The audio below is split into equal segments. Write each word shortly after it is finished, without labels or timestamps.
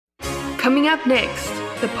Coming up next,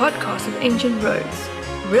 the podcast of Ancient Roads,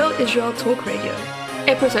 Real Israel Talk Radio,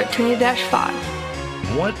 episode 20-5.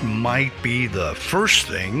 What might be the first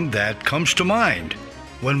thing that comes to mind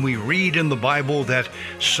when we read in the Bible that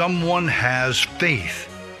someone has faith?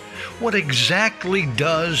 What exactly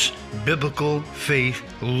does biblical faith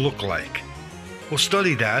look like? We'll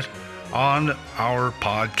study that on our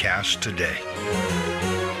podcast today.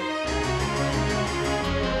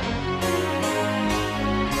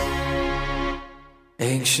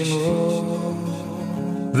 Ancient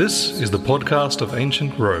Roads. This is the podcast of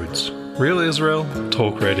Ancient Roads, Real Israel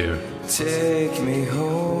Talk Radio. Take me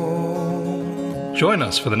home. Join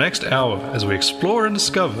us for the next hour as we explore and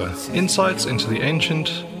discover insights into the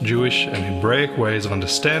ancient Jewish and Hebraic ways of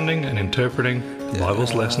understanding and interpreting the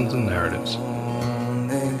Bible's lessons and narratives.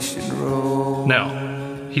 Ancient Roads. Now,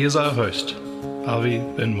 here's our host, Avi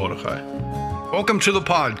Ben Mordechai. Welcome to the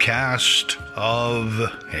podcast of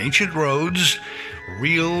Ancient Roads,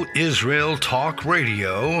 Real Israel Talk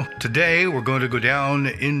Radio. Today we're going to go down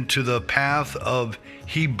into the path of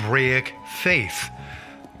Hebraic faith.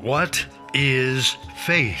 What is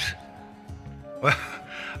faith? Well,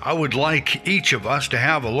 I would like each of us to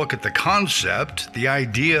have a look at the concept, the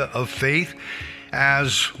idea of faith,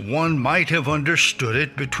 as one might have understood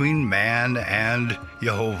it between man and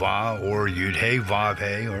Yehovah, or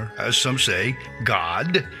Yud-He-Vav-He, or as some say,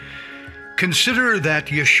 God. Consider that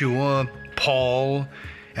Yeshua, Paul,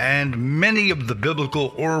 and many of the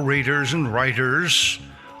biblical orators and writers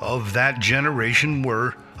of that generation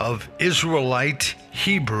were of Israelite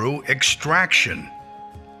Hebrew extraction.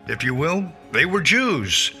 If you will, they were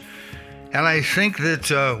Jews. And I think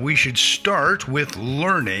that we should start with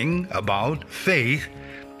learning about faith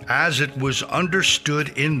as it was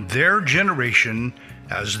understood in their generation,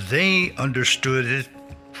 as they understood it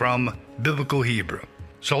from biblical Hebrew.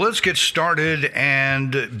 So let's get started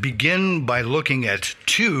and begin by looking at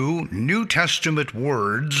two New Testament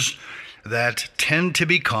words that tend to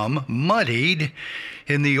become muddied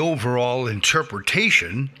in the overall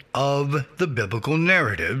interpretation of the biblical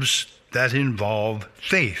narratives that involve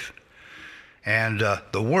faith. And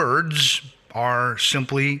the words are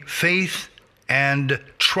simply faith and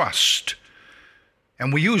trust.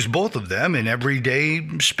 And we use both of them in everyday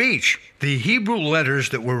speech. The Hebrew letters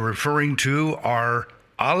that we're referring to are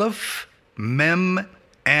Aleph, Mem,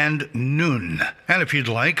 and Nun. And if you'd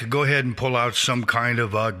like, go ahead and pull out some kind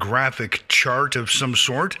of a graphic chart of some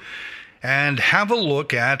sort and have a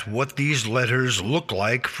look at what these letters look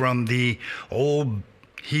like from the old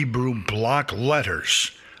Hebrew block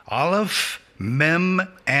letters. Aleph, Mem,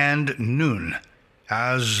 and Nun,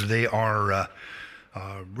 as they are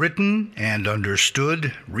written and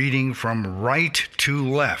understood, reading from right to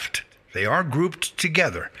left. They are grouped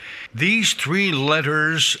together. These three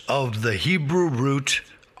letters of the Hebrew root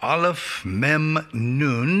Aleph, Mem,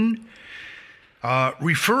 Nun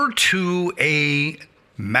refer to a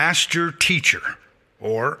master teacher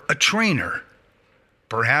or a trainer,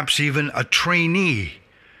 perhaps even a trainee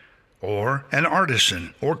or an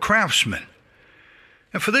artisan or craftsman.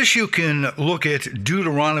 And for this you can look at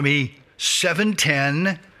Deuteronomy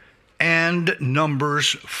 7:10 and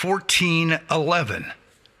Numbers 14:11.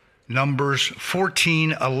 Numbers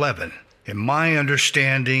 14:11. In my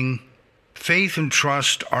understanding, faith and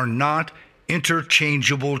trust are not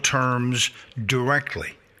interchangeable terms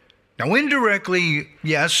directly. Now, indirectly,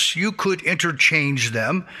 yes, you could interchange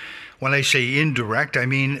them. When I say indirect, I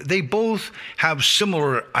mean they both have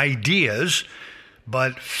similar ideas,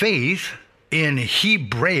 but faith in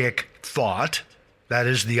Hebraic thought, that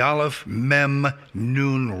is the Aleph, Mem,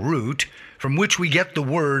 Nun root, from which we get the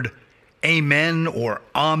word amen or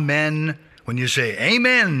amen. When you say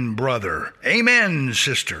amen, brother, amen,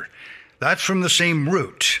 sister, that's from the same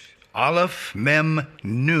root, Aleph, Mem,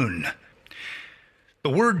 Nun.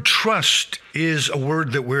 The word trust is a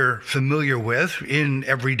word that we're familiar with in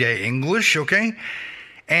everyday English, okay?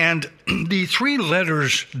 And the three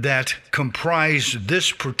letters that comprise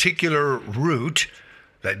this particular root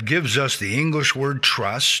that gives us the English word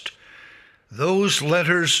trust, those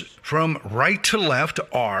letters from right to left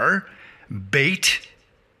are Beit,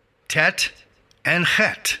 Tet, and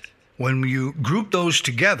Chet. When you group those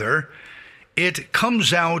together, it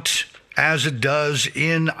comes out as it does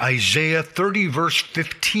in Isaiah 30, verse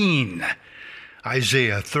 15.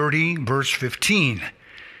 Isaiah 30, verse 15.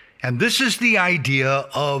 And this is the idea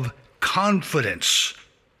of confidence,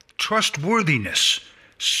 trustworthiness,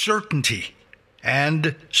 certainty,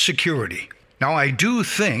 and security. Now, I do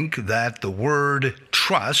think that the word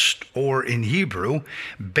trust, or in Hebrew,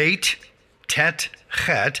 Beit, Tet,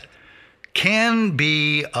 Chet, can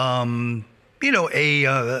be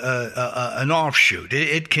an offshoot.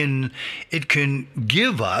 It can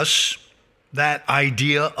give us that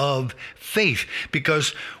idea of faith, because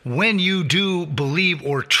when you do believe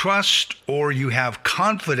or trust, or you have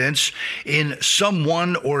confidence in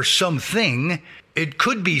someone or something, it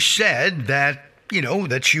could be said that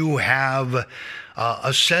that you have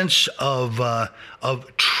a sense of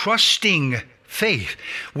trusting faith,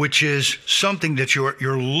 which is something that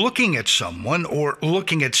you're looking at someone or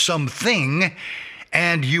looking at something,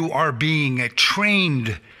 and you are being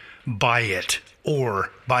trained by it,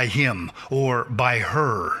 or by him, or by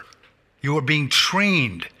her. You are being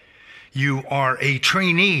trained. You are a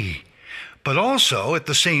trainee. But also, at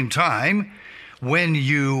the same time, when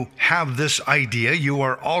you have this idea, you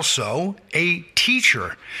are also a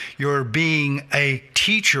teacher. You're being a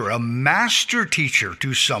teacher, a master teacher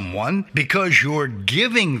to someone, because you're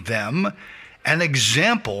giving them an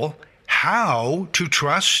example how to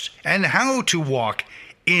trust and how to walk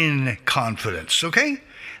in confidence, okay?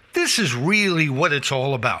 This is really what it's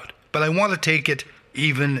all about, but I want to take it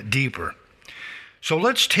even deeper. So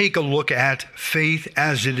let's take a look at faith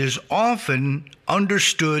as it is often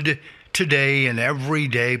understood today in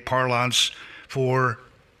everyday parlance for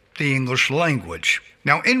the English language.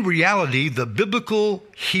 Now, in reality, the biblical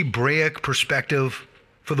Hebraic perspective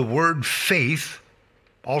for the word faith,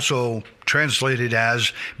 also translated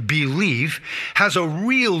as belief, has a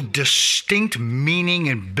real distinct meaning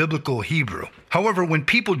in biblical Hebrew. However, when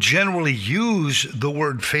people generally use the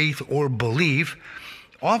word faith or belief,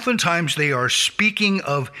 oftentimes they are speaking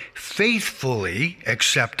of faithfully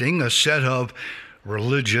accepting a set of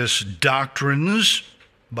religious doctrines,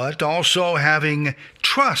 but also having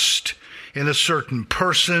trust in a certain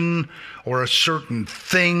person or a certain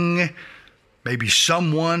thing, maybe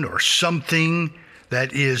someone or something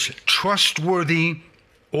that is trustworthy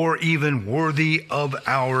or even worthy of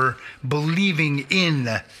our believing in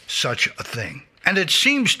such a thing. And it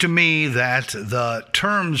seems to me that the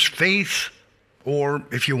terms faith, or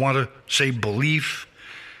if you want to say belief,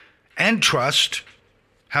 and trust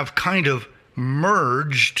have kind of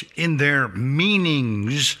merged in their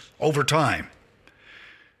meanings over time.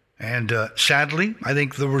 And sadly, I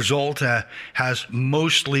think the result has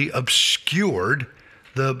mostly obscured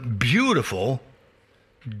the beautiful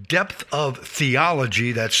depth of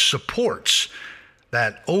theology that supports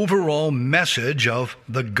that overall message of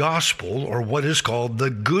the gospel, or what is called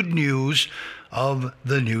the good news of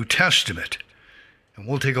the New Testament. And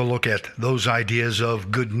we'll take a look at those ideas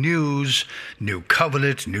of good news, new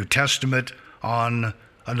covenant, New Testament on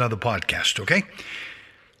another podcast, okay?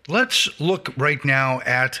 Let's look right now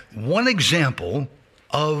at one example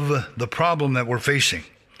of the problem that we're facing.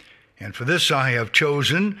 And for this, I have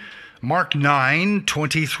chosen Mark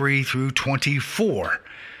 9:23 through 24.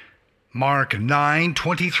 Mark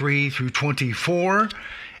 9:23 through 24,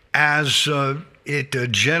 as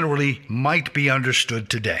it generally might be understood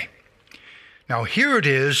today. Now, here it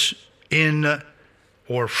is in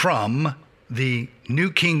or from the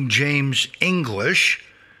New King James English.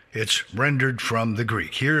 It's rendered from the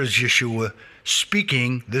Greek. Here is Yeshua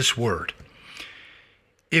speaking this word.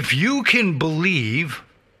 If you can believe,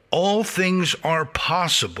 all things are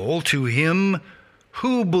possible to him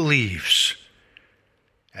who believes.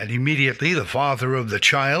 And immediately the father of the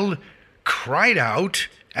child cried out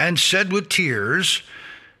and said with tears,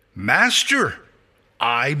 Master,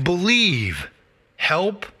 I believe.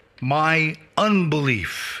 Help my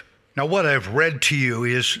unbelief. Now, what I've read to you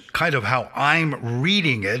is kind of how I'm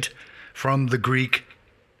reading it from the Greek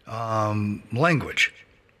language.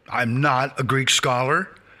 I'm not a Greek scholar.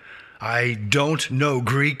 I don't know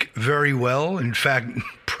Greek very well. In fact,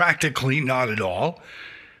 practically not at all.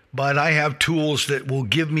 But I have tools that will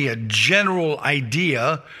give me a general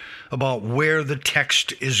idea about where the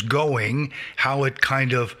text is going, how it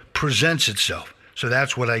kind of presents itself. So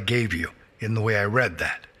that's what I gave you in the way I read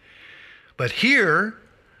that. But here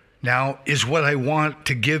now is what I want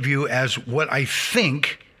to give you as what I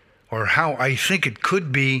think, or how I think it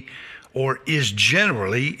could be or is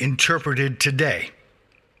generally interpreted today.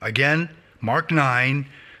 Again, Mark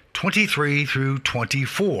 9:23 through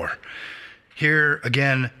 24. Here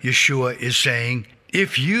again, Yeshua is saying,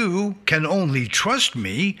 if you can only trust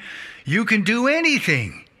me, you can do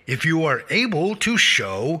anything if you are able to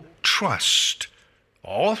show trust.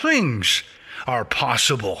 All things are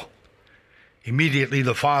possible. Immediately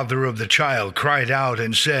the father of the child cried out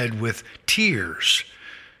and said with tears,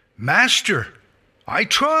 Master, I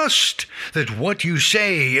trust that what you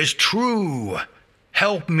say is true.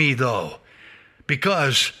 Help me, though,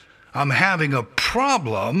 because I'm having a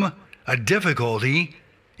problem, a difficulty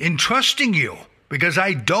in trusting you, because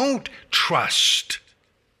I don't trust.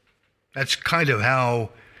 That's kind of how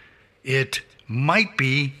it might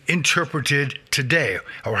be interpreted today,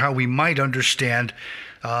 or how we might understand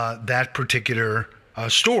that particular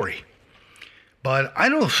story. But I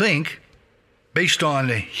don't think, based on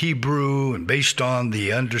Hebrew and based on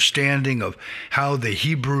the understanding of how the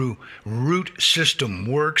Hebrew root system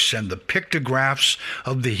works and the pictographs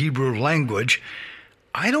of the Hebrew language,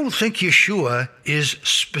 I don't think Yeshua is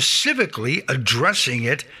specifically addressing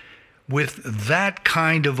it with that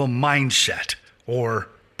kind of a mindset, or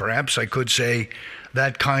perhaps I could say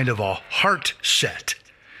that kind of a heart set.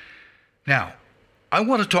 Now, I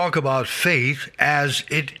want to talk about faith as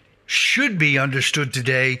it should be understood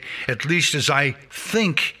today, at least as I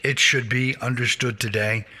think it should be understood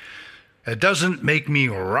today. It doesn't make me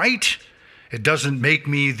right. It doesn't make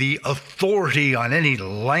me the authority on any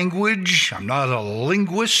language. I'm not a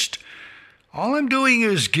linguist. All I'm doing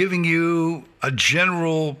is giving you a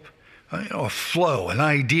general a flow, an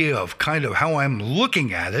idea of kind of how I'm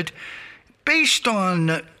looking at it based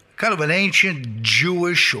on kind of an ancient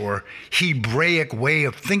Jewish or Hebraic way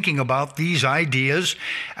of thinking about these ideas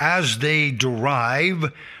as they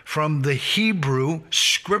derive from the Hebrew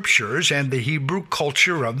scriptures and the Hebrew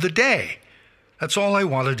culture of the day. That's all I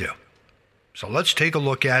want to do. So let's take a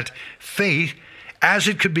look at faith as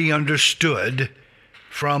it could be understood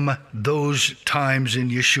from those times in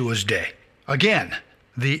Yeshua's day. Again,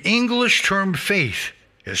 the English term faith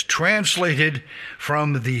is translated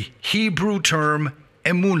from the Hebrew term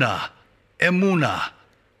emunah,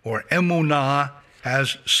 or emunah,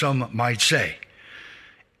 as some might say.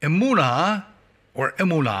 Emunah, or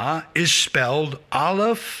emunah, is spelled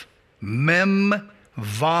Aleph, Mem,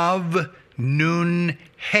 Vav, Nun,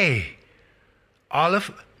 He.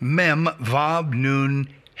 Aleph, Mem, Vav, Nun,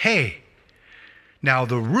 He. Now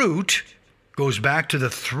the root goes back to the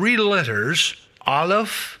three letters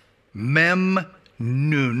Aleph, Mem,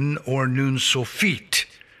 Nun, or Nun Sofit.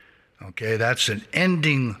 Okay, that's an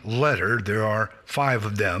ending letter. There are 5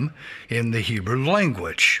 of them in the Hebrew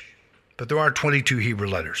language, but there are 22 Hebrew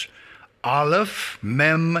letters. Aleph,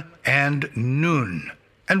 Mem, and Nun.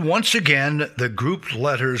 And once again, the grouped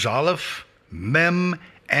letters Aleph, Mem,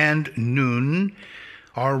 and Nun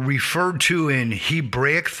are referred to in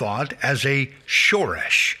Hebraic thought as a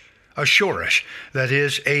shoresh, that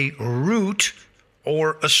is a root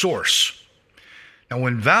or a source. Now,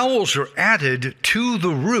 when vowels are added to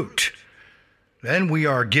the root, then we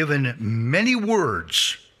are given many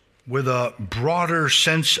words with a broader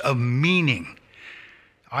sense of meaning,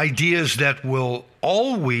 ideas that will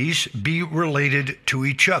always be related to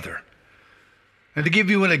each other. And to give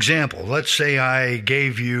you an example, let's say I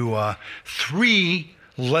gave you 3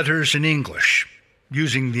 letters in English,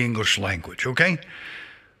 using the English language, okay?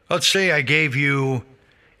 Let's say I gave you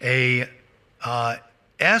a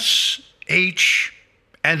S, H,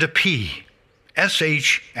 and a P.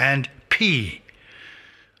 S-H and P.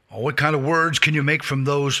 Well, what kind of words can you make from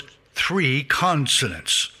those 3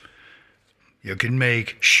 consonants? You can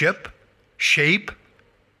make ship, shape,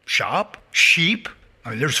 shop, sheep.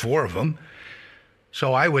 I mean, there's 4 of them.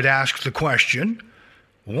 So I would ask the question,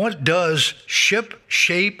 what does ship,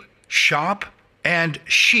 shape, shop, and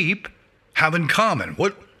sheep have in common?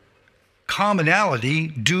 What commonality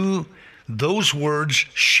do those words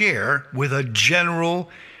share with a general,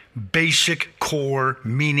 basic core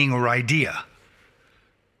meaning or idea?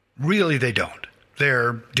 Really, they don't.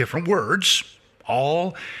 They're different words,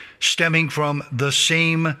 all stemming from the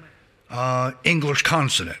same English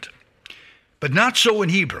consonant. But not so in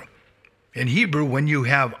Hebrew. In Hebrew, when you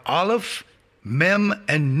have Aleph, Mem,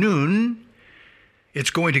 and Nun,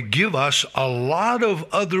 it's going to give us a lot of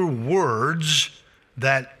other words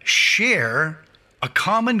that share a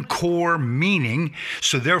common core meaning.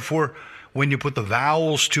 So therefore, when you put the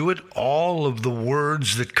vowels to it, all of the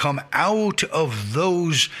words that come out of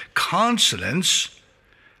those consonants,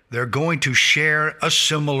 they're going to share a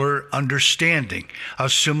similar understanding, a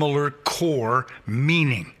similar core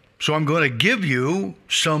meaning. So I'm going to give you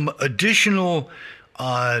some additional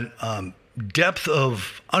depth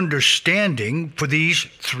of understanding for these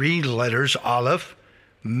 3 letters, Aleph,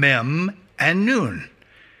 Mem, and Nun,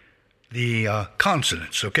 the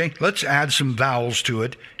consonants, okay? Let's add some vowels to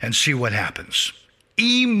it and see what happens.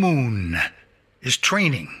 Emun is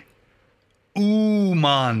training.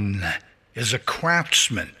 Uman is a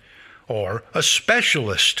craftsman or a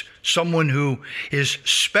specialist, someone who is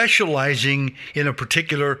specializing in a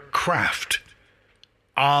particular craft.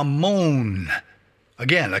 Amon,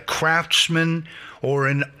 again, a craftsman or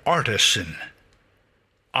an artisan.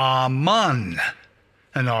 Aman,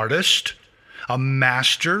 an artist, a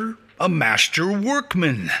master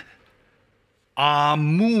workman.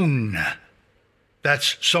 Amun,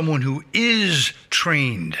 That's someone who is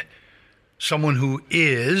trained, someone who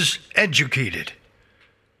is educated.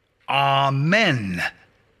 Amen.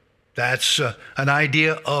 That's an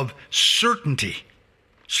idea of certainty,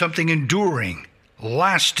 something enduring,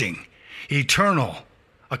 lasting, eternal,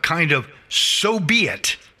 a kind of so be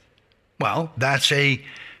it. Well, that's a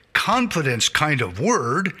confidence kind of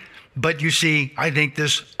word, but you see, I think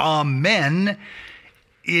this amen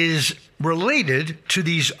is related to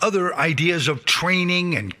these other ideas of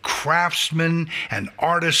training and craftsman and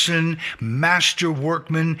artisan, master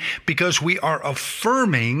workman, because we are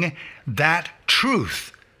affirming that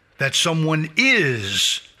truth, that someone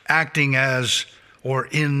is acting as or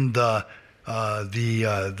in the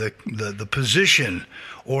position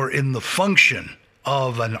or in the function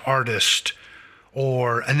of an artist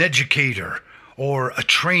or an educator or a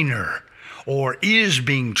trainer, or is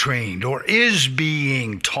being trained, or is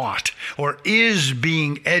being taught, or is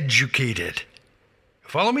being educated.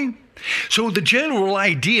 Follow me? So the general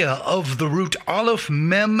idea of the root aleph,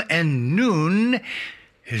 mem, and nun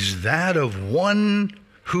is that of one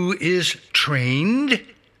who is trained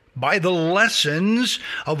by the lessons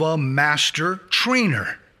of a master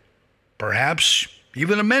trainer, perhaps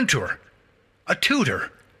even a mentor, a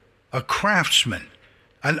tutor, a craftsman,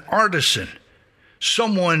 an artisan,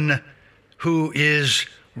 someone who is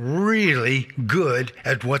really good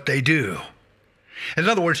at what they do. In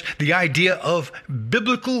other words, the idea of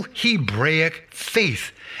biblical Hebraic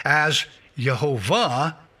faith, as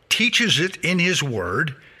Jehovah teaches it in his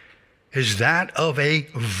word, is that of a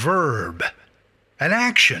verb, an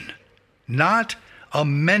action, not a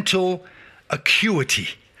mental acuity,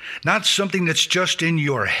 not something that's just in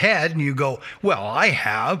your head and you go, well, I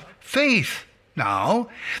have faith. No,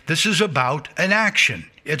 this is about an action.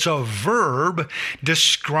 It's a verb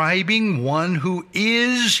describing one who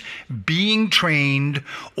is being trained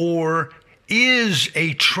or is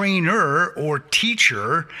a trainer or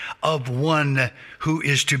teacher of one who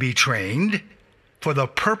is to be trained for the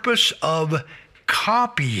purpose of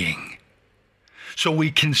copying. So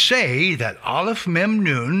we can say that aleph, mem,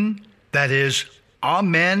 nun, that is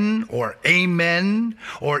amen or amen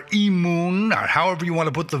or emun, or however you want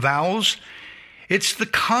to put the vowels, it's the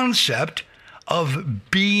concept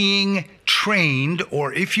of being trained,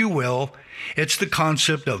 or if you will, it's the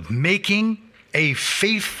concept of making a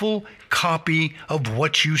faithful copy of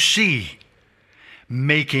what you see.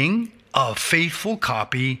 Making a faithful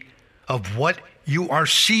copy of what you are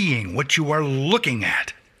seeing, what you are looking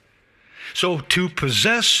at. So to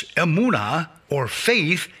possess emunah, or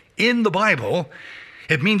faith, in the Bible,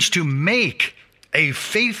 it means to make a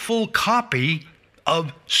faithful copy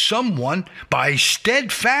of someone by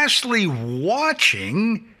steadfastly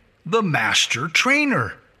watching the master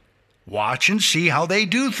trainer. Watch and see how they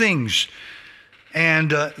do things.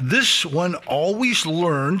 And this one always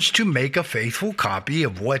learns to make a faithful copy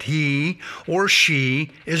of what he or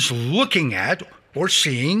she is looking at or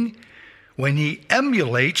seeing when he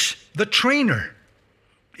emulates the trainer,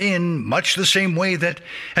 in much the same way that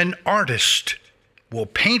an artist will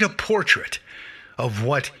paint a portrait of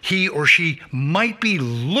what he or she might be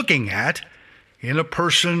looking at in a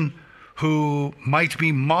person who might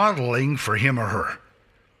be modeling for him or her.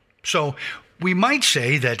 So we might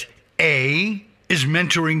say that A is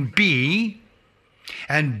mentoring B,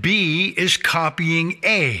 and B is copying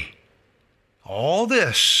A. All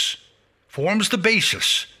this forms the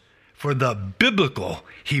basis for the biblical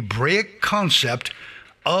Hebraic concept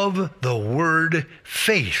of the word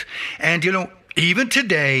faith. And even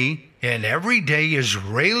today, in everyday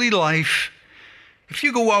Israeli life, if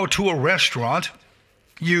you go out to a restaurant,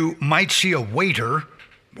 you might see a waiter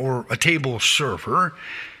or a table server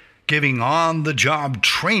giving on-the-job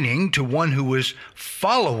training to one who is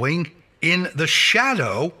following in the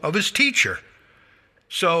shadow of his teacher.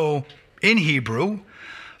 So, in Hebrew,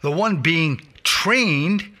 the one being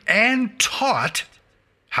trained and taught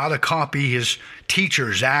how to copy his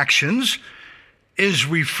teacher's actions is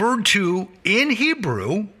referred to in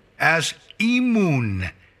Hebrew as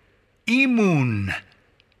emun. Emun.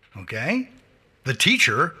 Okay? The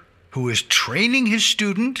teacher who is training his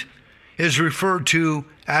student is referred to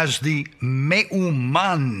as the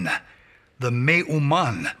meuman. The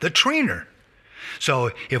meuman, the trainer.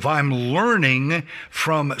 So if I'm learning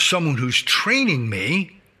from someone who's training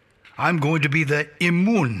me, I'm going to be the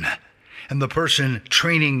emun. And the person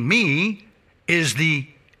training me is the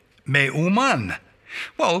meuman.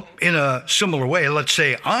 Well, in a similar way, let's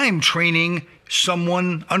say I'm training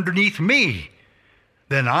someone underneath me.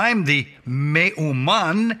 Then I'm the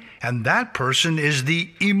meuman, and that person is the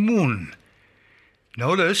emun.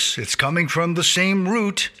 Notice it's coming from the same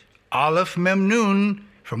root, aleph mem nun,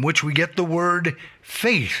 from which we get the word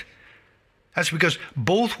faith. That's because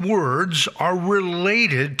both words are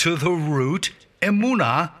related to the root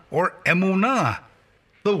emunah or emunah,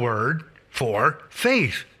 the word for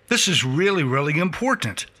faith. This is really, really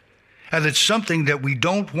important. And it's something that we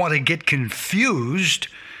don't want to get confused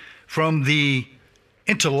from the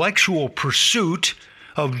intellectual pursuit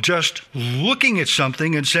of just looking at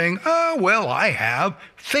something and saying, oh, well, I have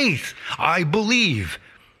faith. I believe.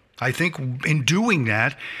 I think in doing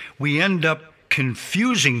that, we end up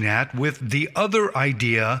confusing that with the other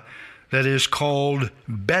idea that is called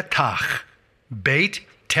betach. Beit,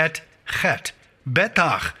 tet, chet.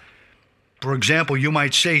 Betach. For example, you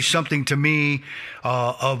might say something to me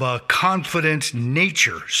of a confident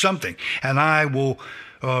nature, something, and I will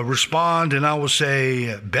respond and I will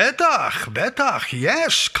say, betach,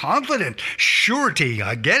 yes, confident, surety,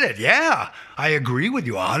 I get it, yeah, I agree with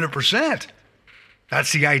you 100%.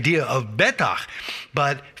 That's the idea of betach.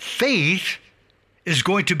 But faith is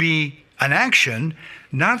going to be an action,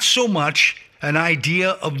 not so much an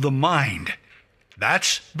idea of the mind.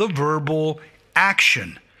 That's the verbal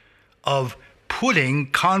action of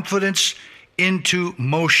putting confidence into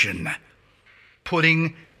motion.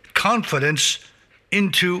 Putting confidence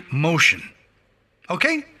into motion.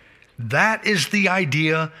 Okay? That is the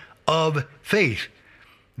idea of faith.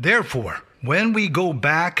 Therefore, when we go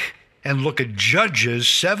back and look at Judges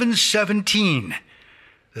 7:17,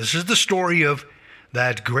 this is the story of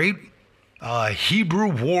that great Hebrew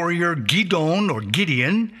warrior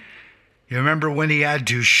Gideon. You remember when he had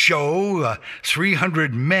to show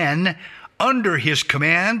 300 men under his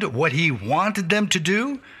command what he wanted them to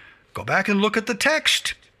do? Go back and look at the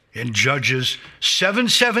text in Judges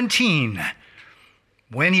 7:17.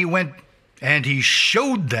 When he went and he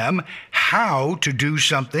showed them how to do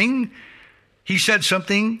something, he said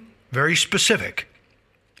something very specific.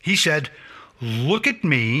 He said, look at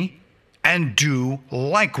me and do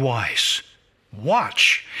likewise.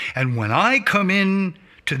 Watch, and when I come in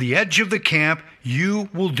to the edge of the camp, you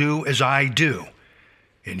will do as I do.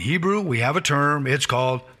 In Hebrew, we have a term, it's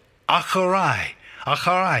called acharai.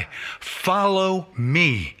 Acharai, follow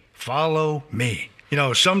me, follow me. You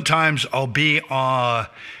know, sometimes I'll be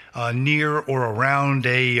near or around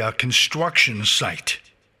a construction site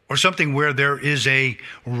or something where there is a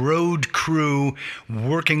road crew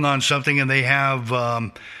working on something and they have,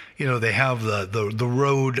 they have the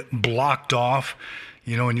road blocked off.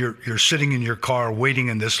 You know, and you're sitting in your car waiting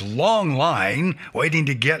in this long line, waiting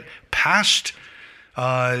to get past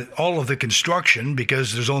all of the construction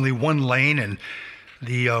because there's only one lane and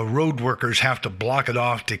the road workers have to block it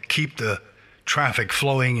off to keep the traffic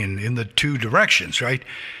flowing in the two directions, right?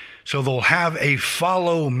 So they'll have a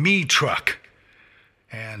follow me truck.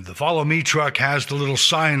 And the follow me truck has the little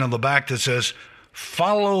sign on the back that says,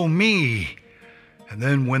 follow me. And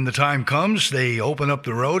then when the time comes, they open up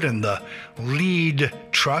the road and the lead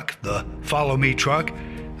truck, the follow me truck,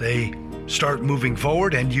 they start moving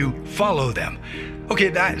forward and you follow them. Okay,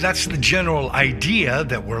 that's the general idea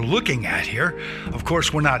that we're looking at here. Of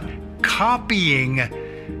course, we're not copying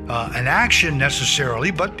an action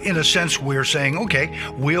necessarily, but in a sense, we're saying, okay,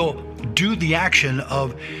 we'll do the action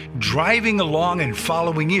of driving along and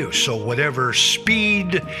following you. So whatever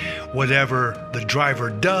speed, whatever the driver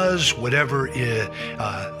does, whatever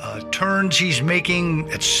turns he's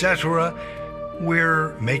making, etc.,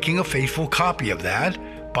 we're making a faithful copy of that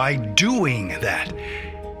by doing that.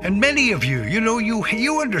 And many of you,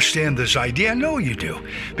 you understand this idea. I know you do.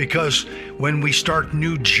 Because when we start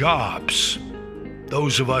new jobs,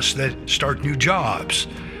 those of us that start new jobs,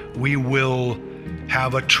 we will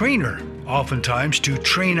have a trainer oftentimes to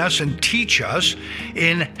train us and teach us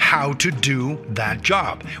in how to do that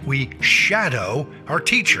job. We shadow our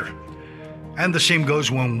teacher. And the same goes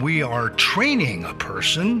when we are training a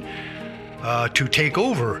person to take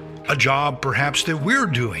over a job perhaps that we're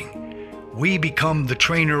doing. We become the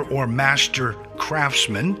trainer or master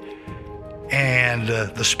craftsman and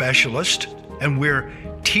the specialist, and we're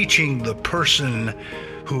teaching the person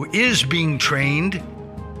who is being trained,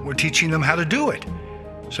 we're teaching them how to do it.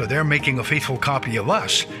 So they're making a faithful copy of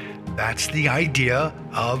us. That's the idea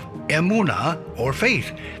of emunah or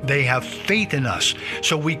faith. They have faith in us.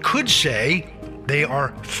 So we could say they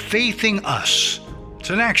are faithing us. It's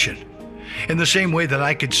an action. In the same way that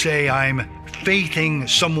I could say I'm faithing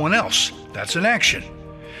someone else. That's an action.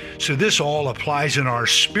 So this all applies in our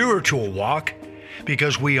spiritual walk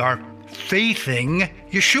because we are faithing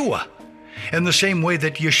Yeshua in the same way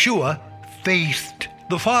that Yeshua faithed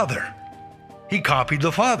the Father. He copied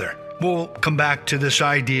the Father. We'll come back to this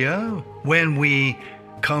idea when we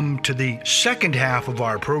come to the second half of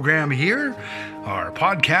our program here, our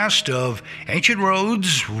podcast of Ancient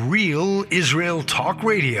Roads, Real Israel Talk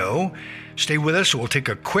Radio. Stay with us. We'll take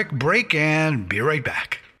a quick break and be right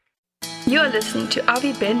back. You are listening to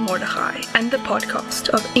Avi Ben Mordechai and the podcast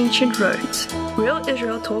of Ancient Roads, Real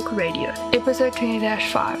Israel Talk Radio, episode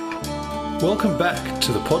 20-5. Welcome back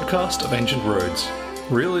to the podcast of Ancient Roads,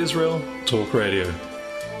 Real Israel Talk Radio.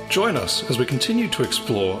 Join us as we continue to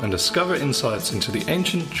explore and discover insights into the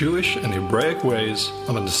ancient Jewish and Hebraic ways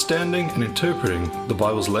of understanding and interpreting the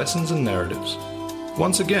Bible's lessons and narratives.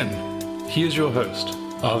 Once again, here's your host,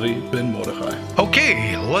 Avi Ben Mordechai.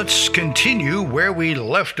 Okay, let's continue where we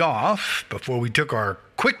left off before we took our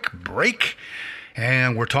quick break.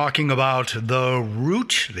 And we're talking about the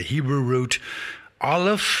root, the Hebrew root,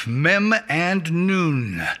 Aleph, Mem, and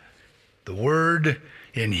Nun. The word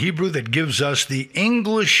in Hebrew that gives us the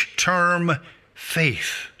English term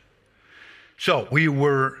faith. So we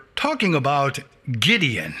were talking about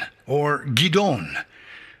Gideon or Gidon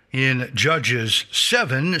in Judges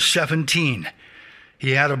 7:17.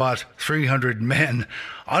 He had about 300 men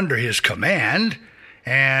under his command,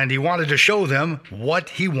 and he wanted to show them what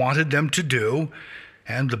he wanted them to do.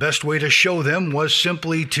 And the best way to show them was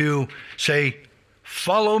simply to say,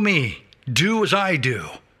 follow me, do as I do.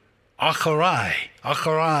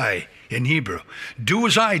 Acharai in Hebrew. Do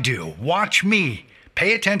as I do, watch me,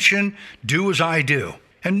 pay attention, do as I do.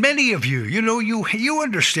 And many of you, you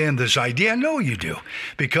understand this idea. I know you do,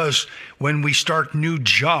 because when we start new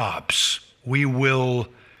jobs, we will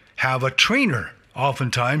have a trainer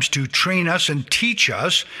oftentimes to train us and teach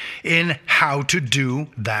us in how to do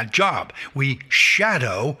that job. We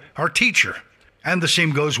shadow our teacher. And the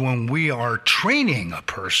same goes when we are training a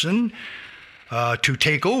person to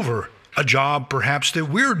take over a job perhaps that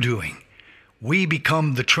we're doing. We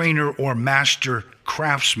become the trainer or master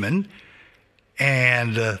craftsman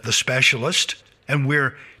and the specialist, and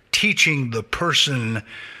we're teaching the person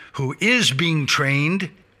who is being trained.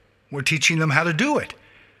 We're teaching them how to do it.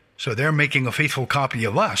 So they're making a faithful copy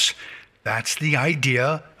of us. That's the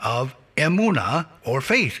idea of emunah, or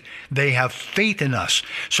faith. They have faith in us.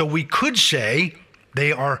 So we could say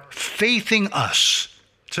they are faithing us.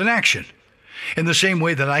 It's an action. In the same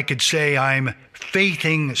way that I could say I'm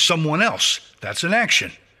faithing someone else. That's an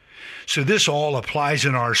action. So this all applies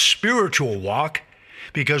in our spiritual walk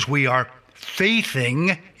because we are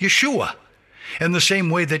faithing Yeshua. In the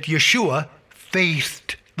same way that Yeshua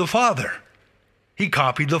faithed the Father. He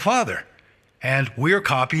copied the Father, and we're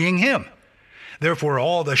copying him. Therefore,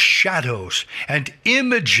 all the shadows and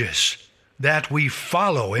images that we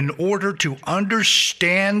follow in order to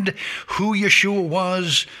understand who Yeshua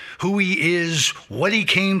was, who he is, what he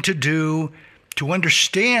came to do, to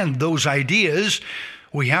understand those ideas,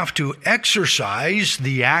 we have to exercise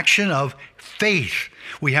the action of faith.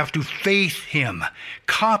 We have to faith him,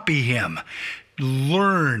 copy him,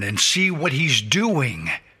 learn and see what he's doing.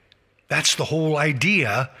 That's the whole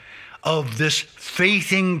idea of this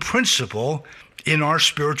faithing principle in our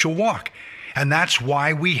spiritual walk. And that's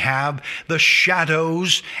why we have the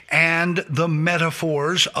shadows and the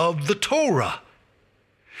metaphors of the Torah.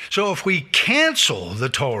 So if we cancel the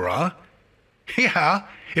Torah,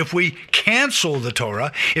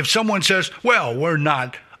 if someone says, well, we're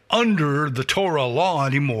not under the Torah law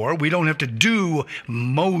anymore. We don't have to do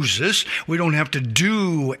Moses. We don't have to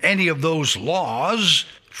do any of those laws.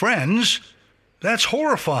 Friends, that's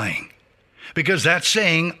horrifying. Because that's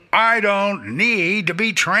saying, I don't need to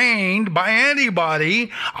be trained by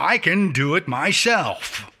anybody. I can do it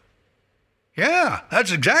myself. Yeah,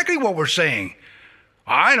 that's exactly what we're saying.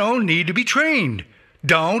 I don't need to be trained.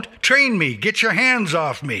 Don't train me. Get your hands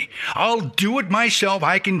off me. I'll do it myself.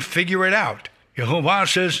 I can figure it out.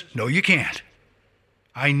 Yehovah says, no, you can't.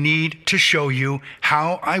 I need to show you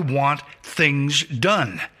how I want things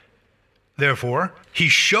done. Therefore, he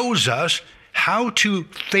shows us how to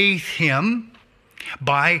faith him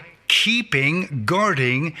by keeping,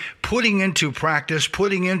 guarding, putting into practice,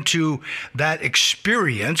 putting into that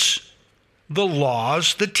experience the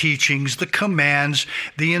laws, the teachings, the commands,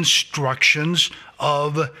 the instructions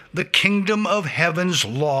of the kingdom of heaven's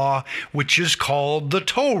law, which is called the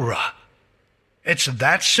Torah. It's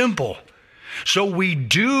that simple. So we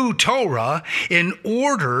do Torah in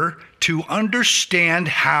order to understand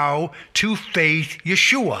how to faith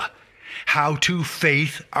Yeshua, how to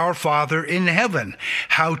faith our Father in heaven,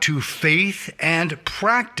 how to faith and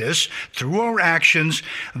practice through our actions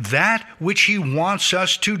that which he wants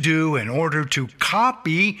us to do in order to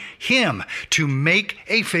copy him, to make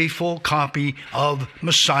a faithful copy of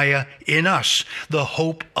Messiah in us, the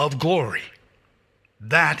hope of glory.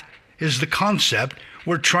 That is the concept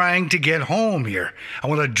we're trying to get home here. I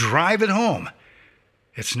want to drive it home.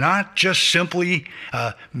 It's not just simply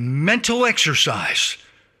a mental exercise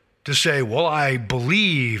to say, well, I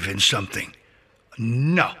believe in something.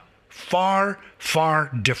 No, far,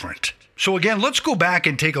 far different. So again, let's go back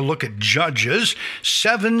and take a look at Judges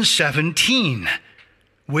 7:17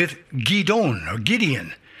 with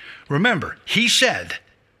Gideon. Remember, he said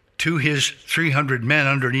to his 300 men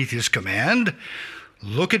underneath his command,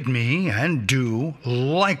 look at me and do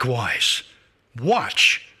likewise.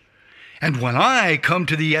 Watch. And when I come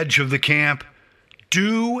to the edge of the camp,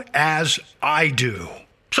 do as I do.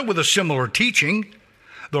 So with a similar teaching,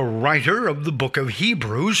 the writer of the book of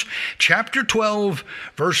Hebrews, chapter 12,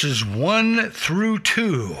 verses 1 through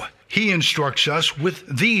 2, he instructs us with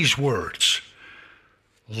these words.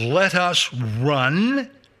 Let us run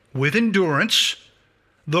with endurance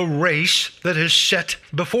the race that is set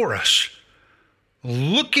before us,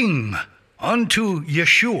 looking unto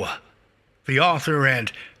Yeshua, the author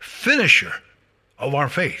and finisher of our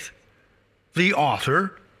faith. The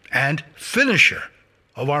author and finisher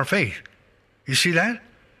of our faith. You see that?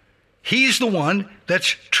 He's the one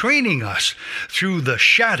that's training us through the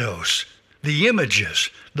shadows, the images,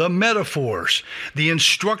 the metaphors, the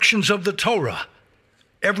instructions of the Torah.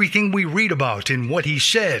 Everything we read about in what he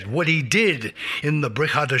said, what he did in the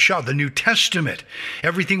Brit Hadashah, the New Testament.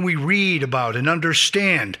 Everything we read about and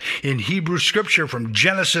understand in Hebrew Scripture from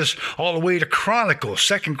Genesis all the way to Chronicles,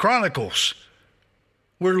 2 Chronicles.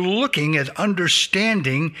 We're looking at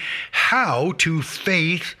understanding how to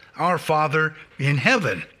faith our Father in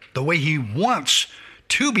heaven, the way he wants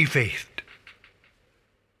to be faithed.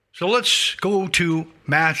 So let's go to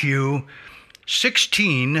Matthew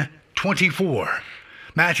 16:24.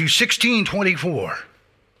 Matthew 16:24.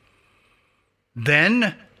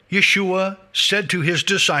 Then Yeshua said to his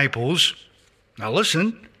disciples, now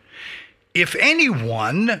listen, if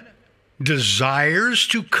anyone desires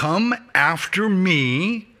to come after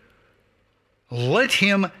me, let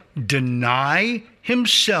him deny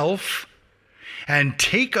himself and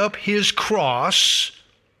take up his cross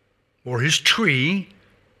or his tree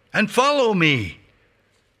and follow me.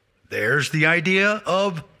 There's the idea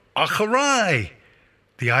of acharai,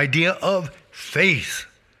 the idea of faith.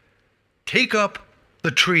 Take up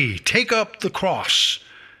the tree, take up the cross,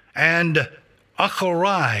 and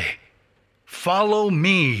acharai, follow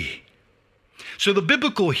me. So the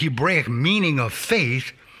biblical Hebraic meaning of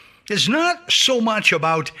faith is not so much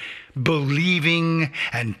about believing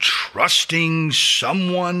and trusting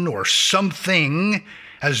someone or something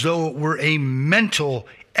as though it were a mental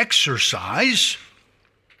exercise.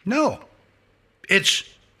 No, it's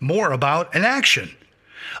more about an action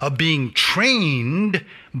of being trained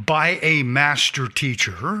by a master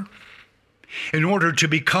teacher in order to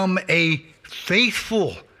become a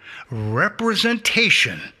faithful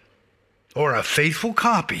representation or a faithful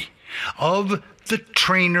copy of the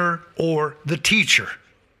trainer or the teacher,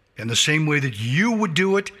 in the same way that you would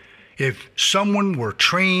do it if someone were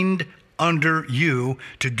trained under you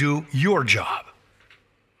to do your job.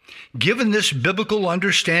 Given this biblical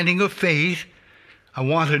understanding of faith, I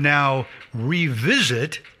want to now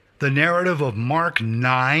revisit the narrative of Mark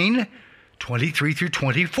 9:23 through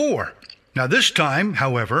 24. Now this time,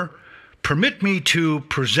 however, permit me to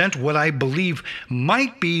present what I believe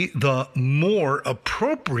might be the more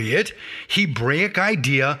appropriate Hebraic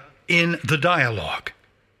idea in the dialogue.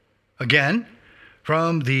 Again,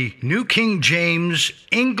 from the New King James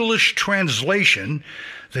English translation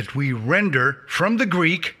that we render from the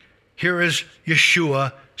Greek, here is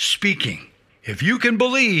Yeshua speaking. If you can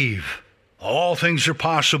believe, all things are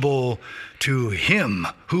possible to him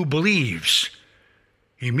who believes.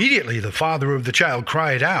 Immediately the father of the child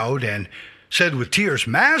cried out and said with tears,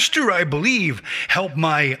 Master, I believe, help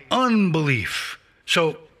my unbelief.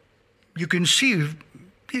 So you can see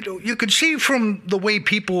from the way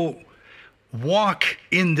people walk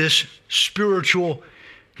in this spiritual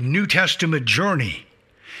New Testament journey,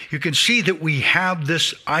 you can see that we have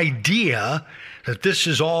this idea that this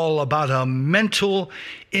is all about a mental,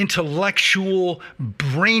 intellectual,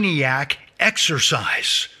 brainiac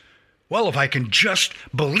exercise. Well, if I can just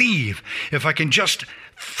believe, if I can just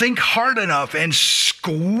think hard enough and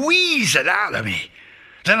squeeze it out of me,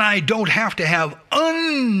 then I don't have to have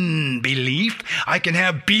unbelief, I can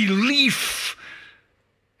have belief.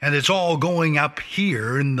 And it's all going up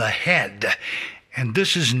here in the head. And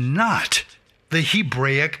this is not the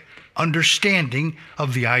Hebraic understanding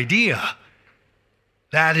of the idea.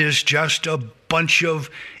 That is just a bunch of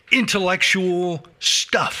intellectual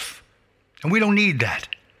stuff. And we don't need that.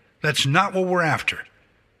 That's not what we're after.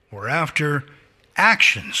 We're after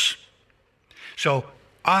actions. So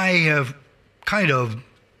I have kind of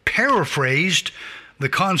paraphrased the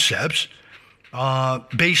concepts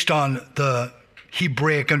based on the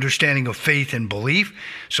Hebraic understanding of faith and belief.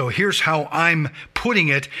 So here's how I'm putting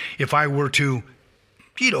it if I were to,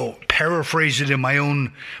 paraphrase it in my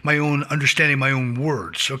own understanding, my own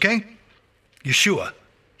words, okay? Yeshua,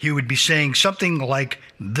 he would be saying something like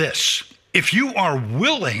this: if you are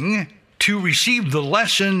willing to receive the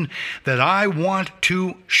lesson that I want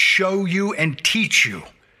to show you and teach you,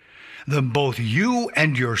 then both you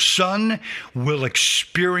and your son will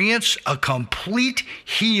experience a complete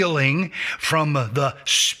healing from the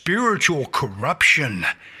spiritual corruption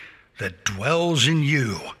that dwells in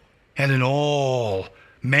you and in all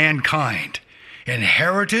mankind,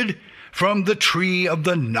 inherited from the tree of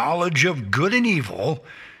the knowledge of good and evil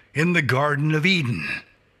in the Garden of Eden.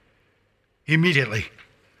 Immediately,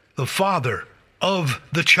 the father of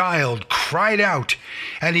the child cried out,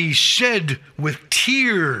 and he said with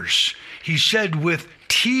tears,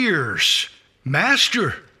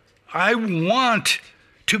 Master, I want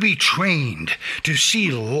to be trained to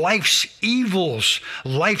see life's evils,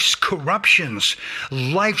 life's corruptions,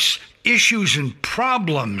 life's issues and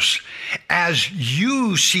problems as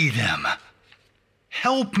you see them.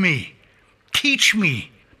 Help me, teach me,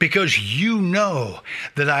 because you know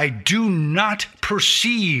that I do not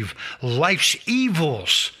perceive life's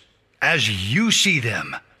evils as you see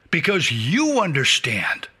them, because you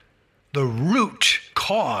understand the root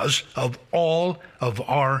cause of all of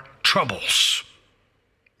our troubles.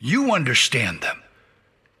 You understand them,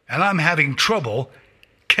 and I'm having trouble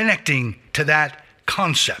connecting to that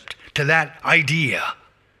concept, to that idea.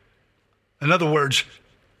 In other words,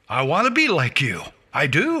 I want to be like you. I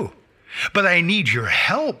do. But I need your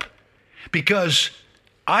help, because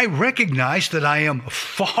I recognize that I am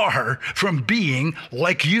far from being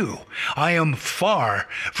like you. I am far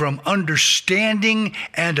from understanding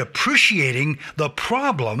and appreciating the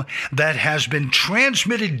problem that has been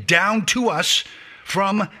transmitted down to us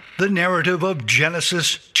from the narrative of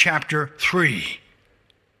Genesis chapter 3.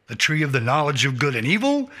 The tree of the knowledge of good and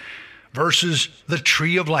evil versus the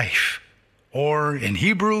tree of life, or in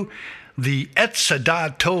Hebrew, the Etz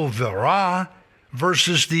Hadat Tov V'Ra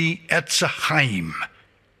versus the Etz Chaim.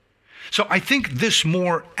 So I think this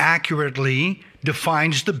more accurately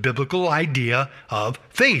defines the biblical idea of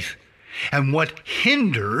faith and what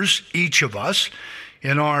hinders each of us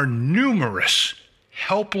in our numerous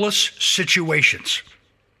helpless situations.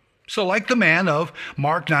 So like the man of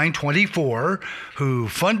Mark 9:24, who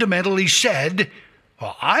fundamentally said,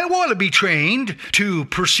 well, I want to be trained to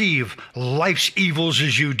perceive life's evils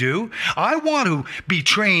as you do. I want to be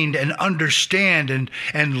trained and understand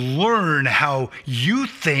and learn how you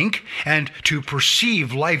think and to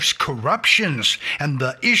perceive life's corruptions and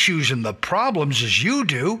the issues and the problems as you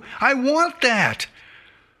do. I want that.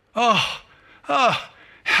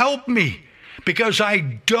 Help me, because I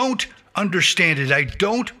don't understand it. I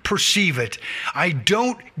don't perceive it. I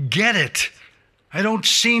don't get it. I don't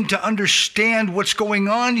seem to understand what's going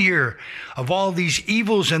on here of all these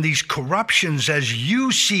evils and these corruptions as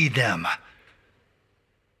you see them.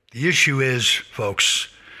 The issue is, folks,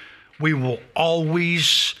 we will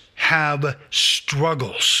always have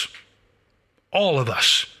struggles. All of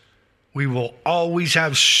us. We will always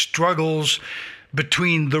have struggles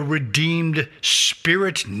between the redeemed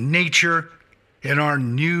spirit nature in our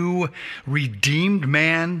new redeemed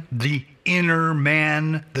man, the inner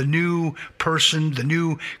man, the new person, the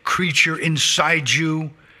new creature inside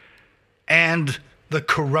you, and the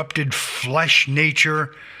corrupted flesh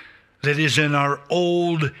nature that is in our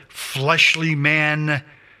old fleshly man,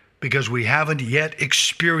 because we haven't yet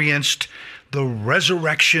experienced the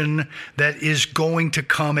resurrection that is going to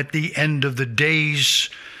come at the end of the days,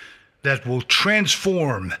 that will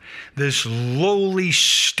transform this lowly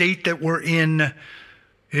state that we're in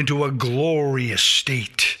into a glorious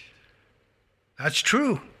state. That's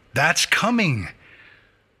true. That's coming.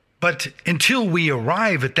 But until we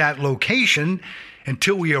arrive at that location,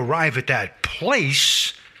 until we arrive at that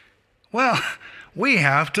place, well, we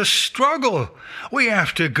have to struggle. We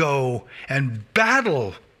have to go and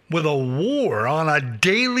battle with a war on a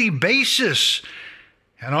daily basis.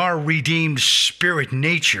 And our redeemed spirit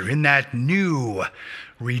nature, in that new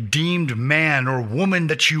redeemed man or woman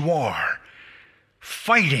that you are,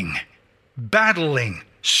 fighting, battling,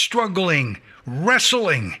 struggling,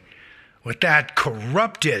 wrestling with that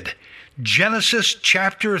corrupted Genesis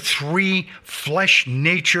chapter 3 flesh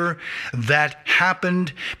nature that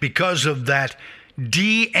happened because of that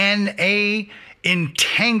DNA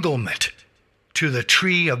entanglement to the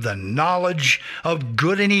tree of the knowledge of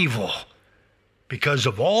good and evil. Because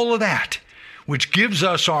of all of that, which gives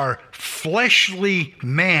us our fleshly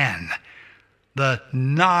man, the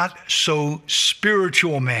not so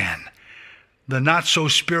spiritual man, the not so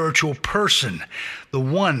spiritual person, the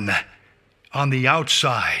one on the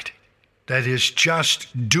outside that is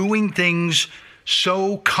just doing things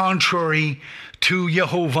so contrary to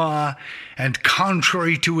Jehovah and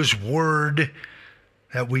contrary to his word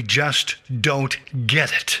that we just don't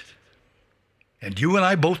get it. And you and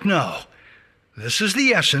I both know this is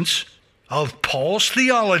the essence of Paul's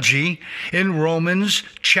theology in Romans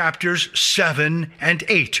chapters 7 and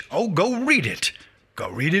 8. Oh, go read it. Go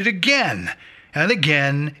read it again and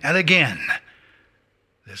again and again.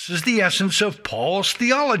 This is the essence of Paul's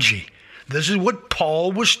theology. This is what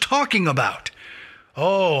Paul was talking about.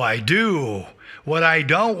 Oh, I do what I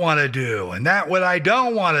don't want to do, and that what I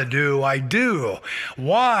don't want to do, I do.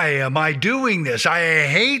 Why am I doing this? I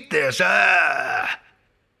hate this.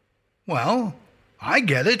 Well, I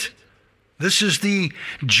get it. This is the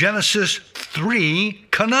Genesis 3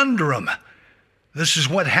 conundrum. This is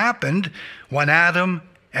what happened when Adam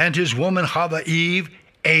and his woman Eve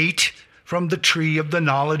ate from the tree of the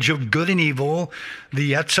knowledge of good and evil,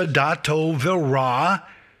 the Etz Hadat Tov V'Ra.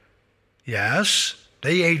 Yes,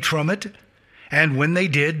 they ate from it. And when they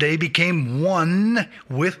did, they became one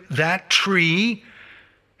with that tree.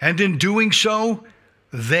 And in doing so,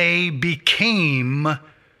 they became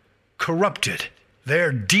corrupted.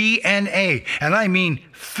 Their DNA, and I mean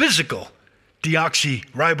physical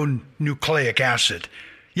deoxyribonucleic acid.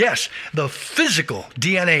 Yes, the physical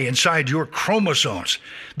DNA inside your chromosomes,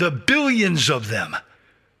 the billions of them.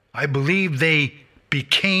 I believe they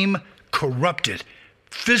became corrupted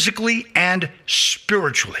physically and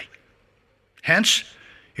spiritually. Hence,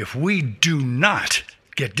 if we do not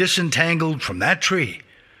get disentangled from that tree,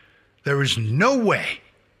 there is no way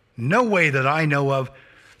that I know of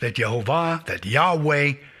that Jehovah, that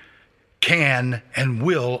Yahweh can and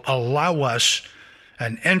will allow us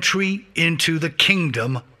an entry into the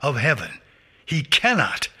kingdom of heaven. He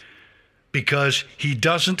cannot, because he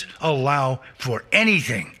doesn't allow for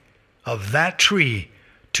anything of that tree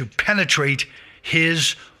to penetrate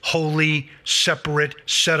his holy, separate,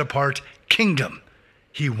 set-apart kingdom.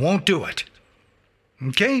 He won't do it.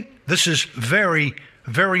 Okay? This is very,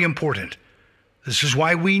 very important. This is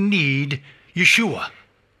why we need Yeshua.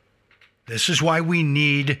 This is why we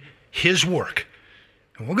need his work.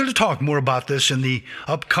 And we're going to talk more about this in the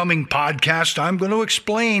upcoming podcast. I'm going to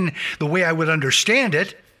explain the way I would understand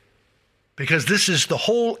it, because this is the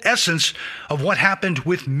whole essence of what happened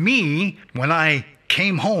with me when I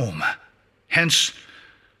came home. Hence,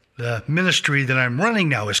 the ministry that I'm running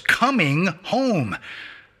now is coming home.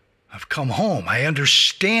 I've come home. I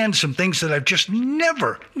understand some things that I've just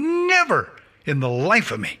never in the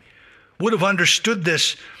life of me would have understood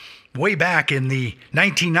this way back in the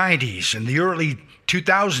 1990s and the early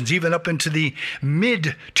 2000s, even up into the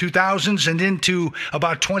mid 2000s and into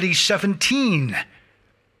about 2017.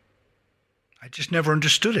 I just never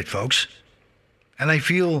understood it, folks. And I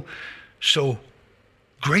feel so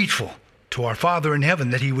grateful to our Father in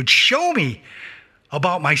heaven that he would show me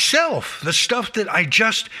about myself, the stuff that I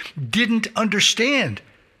just didn't understand.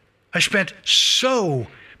 I spent so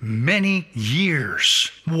many years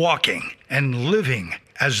walking and living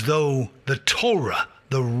as though the Torah,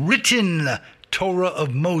 the written Torah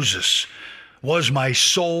of Moses, was my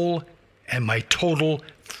soul and my total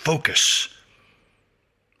focus.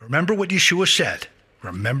 Remember what Yeshua said.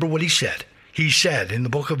 Remember what he said. He said in the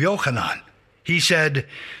book of Yochanan, he said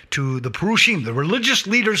to the Perushim, the religious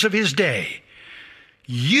leaders of his day,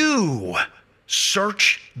 you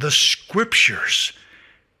search the scriptures.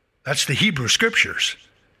 That's the Hebrew scriptures.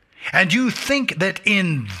 And you think that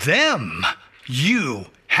in them you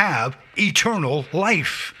have eternal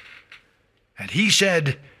life. And he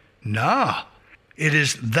said, nah, it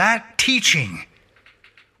is that teaching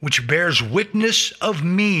which bears witness of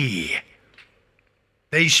me.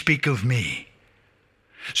 They speak of me.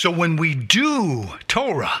 So when we do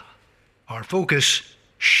Torah, our focus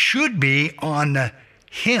should be on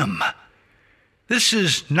him. This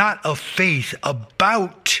is not a faith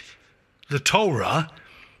about the Torah.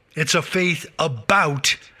 It's a faith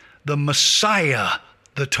about the Messiah,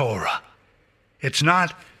 the Torah. It's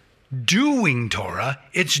not doing Torah,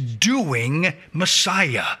 it's doing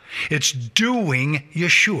Messiah. It's doing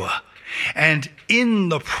Yeshua. And in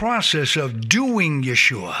the process of doing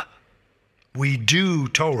Yeshua, we do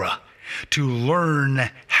Torah to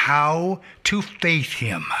learn how to faith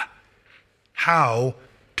him, how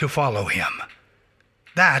to follow him.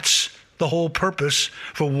 That's the whole purpose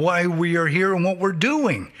for why we are here and what we're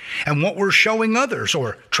doing and what we're showing others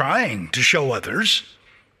or trying to show others.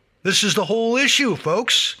 This is the whole issue,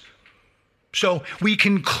 folks. So we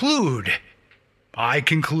conclude, I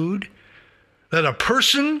conclude, that a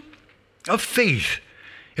person of faith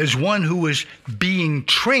is one who is being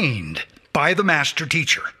trained by the master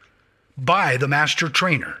teacher, by the master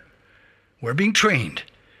trainer. We're being trained.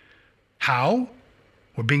 How?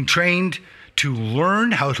 We're being trained to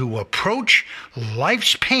learn how to approach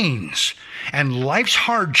life's pains and life's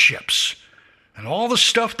hardships and all the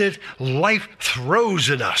stuff that life throws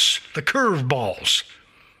at us, the curveballs,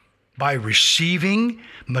 by receiving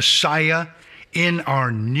Messiah in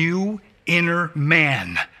our new inner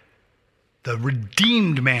man. The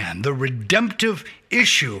redeemed man, the redemptive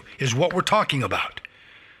issue is what we're talking about.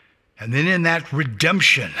 And then in that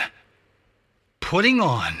redemption, putting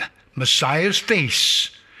on Messiah's face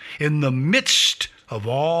in the midst of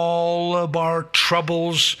all of our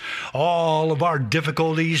troubles, all of our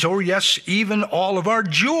difficulties, or yes, even all of our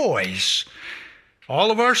joys, all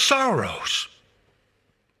of our sorrows,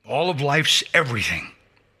 all of life's everything.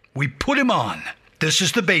 We put him on. This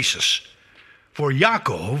is the basis for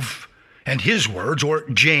Yaakov and his words, or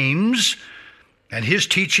James and his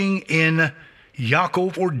teaching in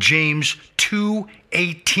Yaakov or James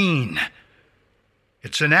 2:18.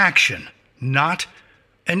 It's an action, not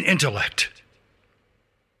an intellect.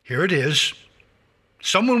 Here it is.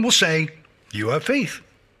 Someone will say, you have faith,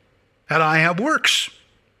 and I have works.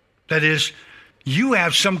 That is, you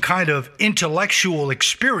have some kind of intellectual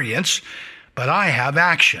experience, but I have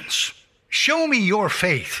actions. Show me your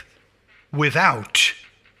faith without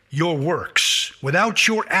your works, without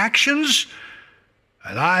your actions,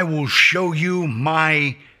 and I will show you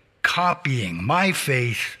my copying, my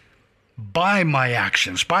faith, by my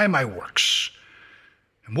actions, by my works.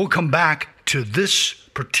 And we'll come back to this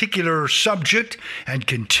particular subject and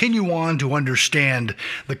continue on to understand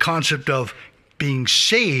the concept of being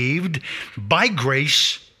saved by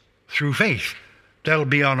grace through faith. That'll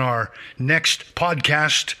be on our next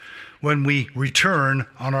podcast when we return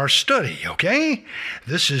on our study, okay?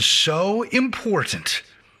 This is so important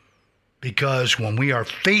because when we are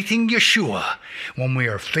faithing Yeshua, when we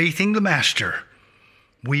are faithing the Master,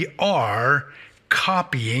 we are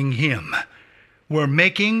copying him. We're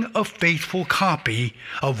making a faithful copy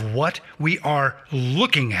of what we are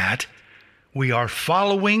looking at. We are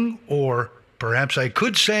following, or perhaps I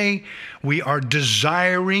could say, we are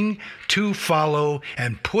desiring to follow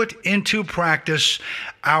and put into practice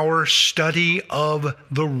our study of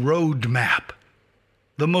the roadmap,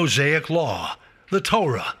 the Mosaic Law, the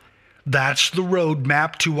Torah. That's the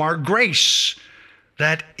roadmap to our grace.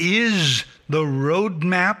 That is the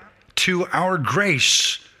roadmap to our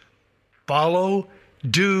grace. Follow,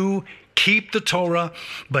 do, keep the Torah,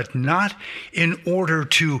 but not in order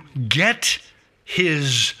to get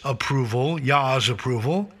his approval, Yah's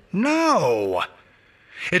approval. No.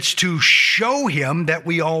 It's to show him that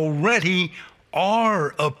we already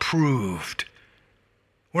are approved.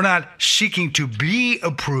 We're not seeking to be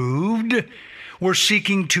approved. We're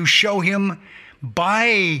seeking to show him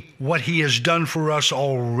by what he has done for us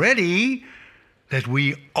already that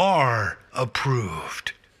we are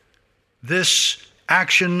approved. This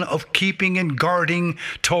action of keeping and guarding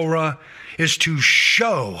Torah is to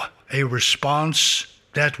show a response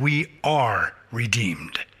that we are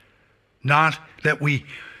redeemed, not that we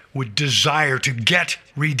would desire to get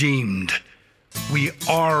redeemed. We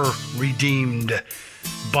are redeemed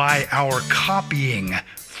by our copying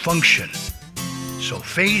function. So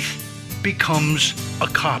faith becomes a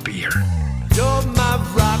copier. You're my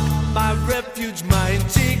rock, my refuge,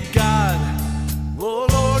 mighty God. Oh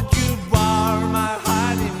Lord, you are my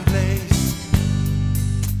hiding place.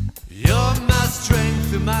 You're my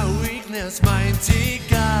strength and my weakness, mighty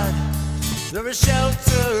God. There is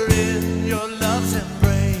shelter in your love's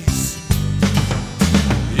embrace.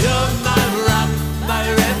 You're my rock,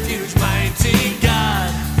 my refuge, mighty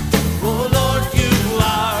God. Oh Lord, you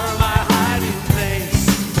are my hiding place.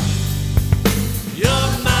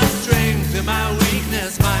 You're my strength and my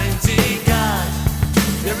weakness, mighty God.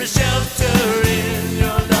 There is shelter in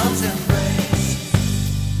your love's embrace.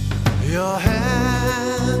 Your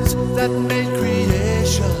hands that made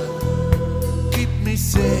creation keep me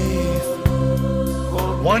safe.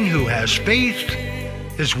 One who has faith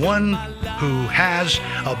is one who has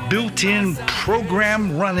a built-in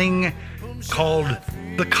program running called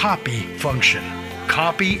the copy function.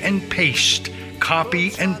 Copy and paste,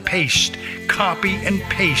 copy and paste, copy and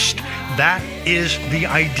paste. That is the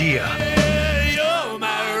idea. You're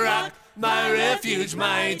my rock, my refuge,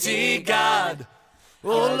 mighty God.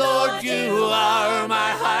 Oh Lord, you are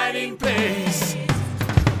my hiding place.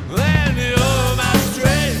 And you're my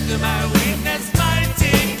strength and my weakness,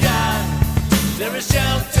 mighty God. There is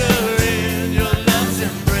shelter in your love's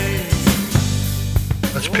embrace.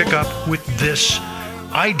 pick up with this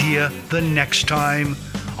idea the next time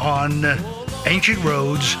on Ancient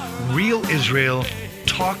Roads, Real Israel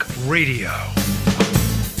Talk Radio.